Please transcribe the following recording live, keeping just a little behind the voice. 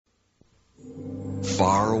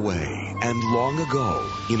Far away and long ago,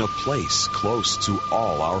 in a place close to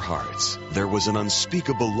all our hearts, there was an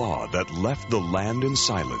unspeakable law that left the land in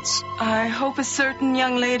silence. I hope a certain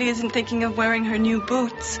young lady isn't thinking of wearing her new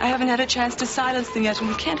boots. I haven't had a chance to silence them yet, and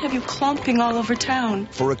we can't have you clomping all over town.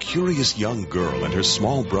 For a curious young girl and her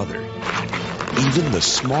small brother, even the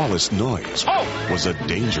smallest noise was a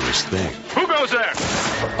dangerous thing. Who goes there?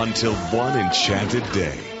 Until one enchanted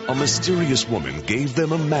day, a mysterious woman gave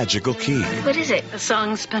them a magical key. What is it? A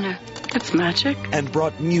song spinner. That's magic. And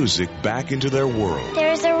brought music back into their world.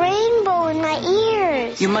 There's a rainbow in my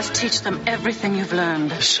ears. You must teach them everything you've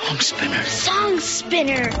learned. The song spinner. Song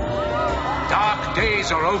spinner. Dark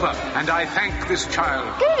days are over, and I thank this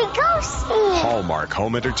child. Goody ghosty. Hallmark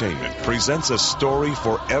Home Entertainment presents a story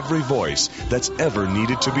for every voice that's ever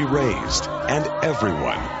needed to be raised, and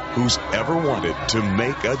everyone who's ever wanted to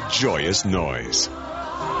make a joyous noise.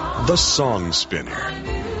 The Song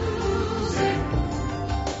Spinner.